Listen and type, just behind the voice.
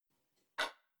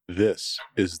This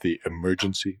is the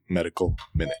Emergency Medical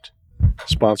Minute,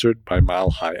 sponsored by Mile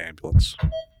High Ambulance.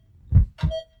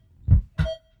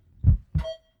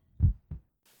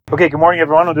 Okay, good morning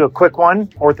everyone. We'll do a quick one,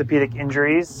 orthopedic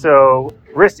injuries, so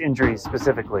wrist injuries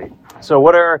specifically. So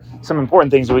what are some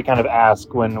important things that we kind of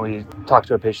ask when we talk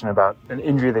to a patient about an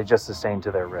injury they just sustained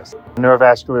to their wrist?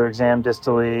 Neurovascular exam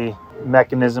distally,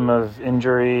 mechanism of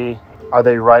injury, are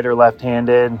they right or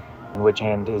left-handed, which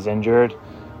hand is injured,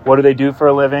 what do they do for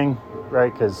a living,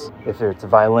 right? Because if it's a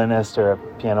violinist or a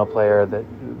piano player, that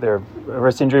their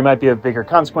wrist injury might be a bigger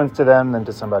consequence to them than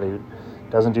to somebody who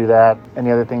doesn't do that. Any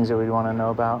other things that we want to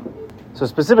know about? So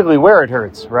specifically where it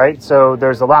hurts, right? So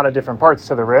there's a lot of different parts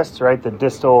to the wrist, right? The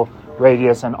distal,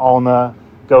 radius, and ulna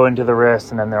go into the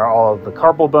wrist, and then there are all of the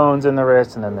carpal bones in the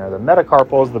wrist, and then there are the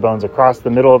metacarpals, the bones across the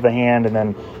middle of the hand, and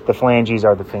then the phalanges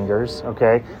are the fingers,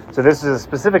 okay? So this is a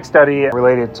specific study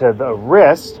related to the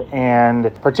wrist,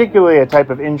 and particularly a type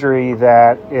of injury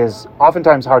that is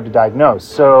oftentimes hard to diagnose.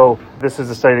 So this is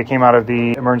a study that came out of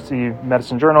the Emergency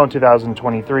Medicine Journal in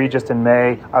 2023, just in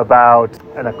May, about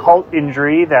an occult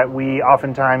injury that we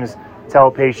oftentimes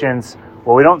tell patients,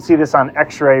 well, we don't see this on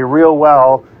x-ray real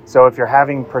well, so if you're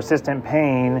having persistent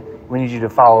pain, we need you to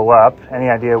follow up. Any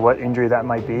idea what injury that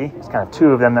might be? It's kind of two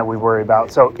of them that we worry about.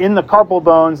 So in the carpal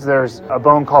bones, there's a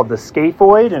bone called the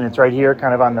scaphoid, and it's right here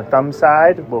kind of on the thumb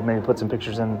side. We'll maybe put some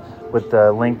pictures in with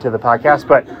the link to the podcast.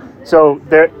 But so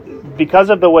there, because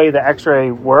of the way the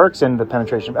x-ray works and the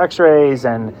penetration of x-rays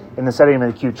and in the setting of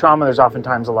acute trauma, there's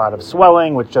oftentimes a lot of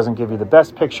swelling, which doesn't give you the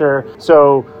best picture.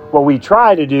 So what we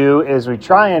try to do is we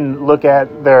try and look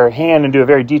at their hand and do a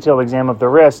very detailed exam of the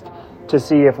wrist to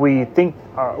see if we think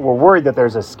we're worried that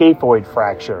there's a scaphoid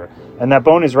fracture. And that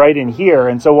bone is right in here.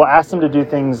 And so we'll ask them to do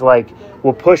things like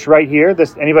we'll push right here.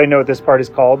 Anybody know what this part is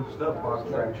called?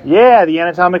 Snuffbox fracture. Yeah, the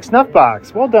anatomic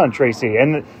snuffbox. Well done, Tracy.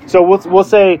 And so we'll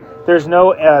say there's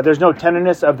no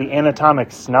tenderness of the anatomic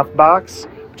snuffbox,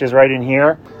 which is right in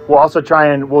here. We'll also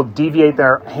we'll deviate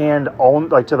their hand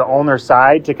to the ulnar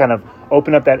side to kind of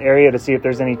open up that area to see if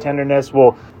there's any tenderness.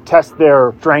 We'll test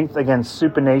their strength against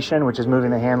supination, which is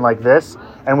moving the hand like this.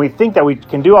 And we think that we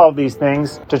can do all of these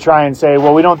things to try and say,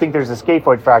 well, we don't think there's a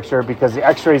scaphoid fracture because the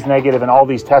x-ray is negative and all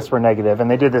these tests were negative.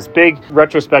 And they did this big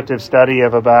retrospective study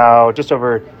of about just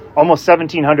over almost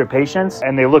 1,700 patients.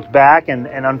 And they looked back and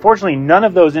unfortunately, none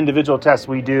of those individual tests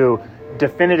we do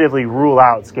definitively rule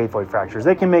out scaphoid fractures.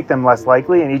 They can make them less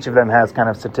likely, and each of them has kind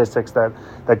of statistics that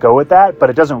go with that, but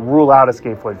it doesn't rule out a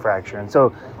scaphoid fracture. And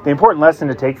so the important lesson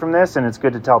to take from this, and it's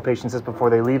good to tell patients this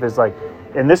before they leave, is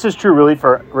and this is true really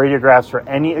for radiographs for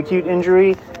any acute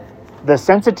injury, the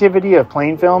sensitivity of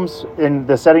plain films in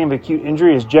the setting of acute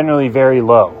injury is generally very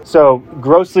low. So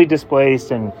grossly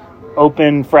displaced and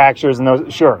open fractures and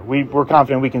those, sure, we're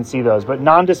confident we can see those, but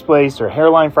non-displaced or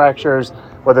hairline fractures,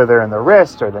 whether they're in the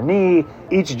wrist or the knee,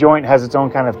 each joint has its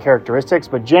own kind of characteristics,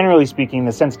 but generally speaking,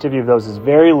 the sensitivity of those is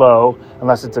very low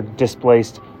unless it's a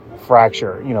displaced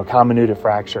fracture, comminuted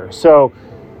fracture. So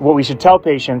what we should tell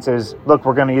patients is, look,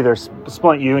 we're going to either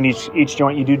splint you, and each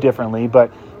joint you do differently,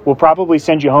 but we'll probably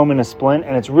send you home in a splint,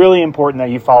 and it's really important that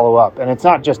you follow up. And it's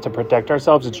not just to protect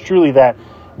ourselves, it's truly that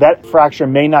fracture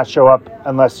may not show up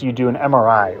unless you do an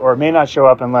MRI, or it may not show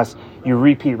up unless you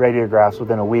repeat radiographs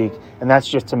within a week, and that's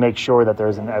just to make sure that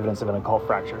there's an evidence of an occult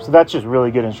fracture. So that's just really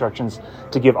good instructions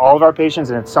to give all of our patients,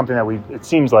 and it's something that it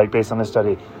seems like, based on this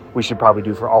study, we should probably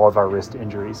do for all of our wrist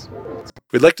injuries.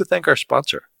 We'd like to thank our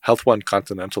sponsor, Health One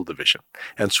Continental Division,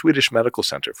 and Swedish Medical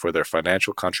Center for their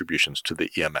financial contributions to the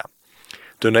EMM.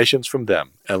 Donations from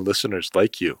them and listeners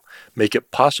like you make it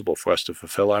possible for us to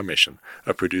fulfill our mission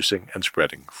of producing and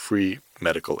spreading free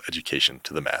medical education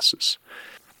to the masses.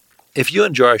 If you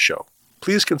enjoy our show,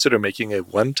 please consider making a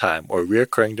one-time or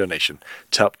recurring donation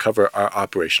to help cover our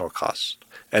operational costs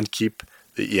and keep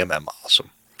the EMM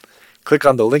awesome. Click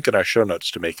on the link in our show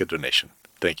notes to make a donation.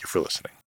 Thank you for listening.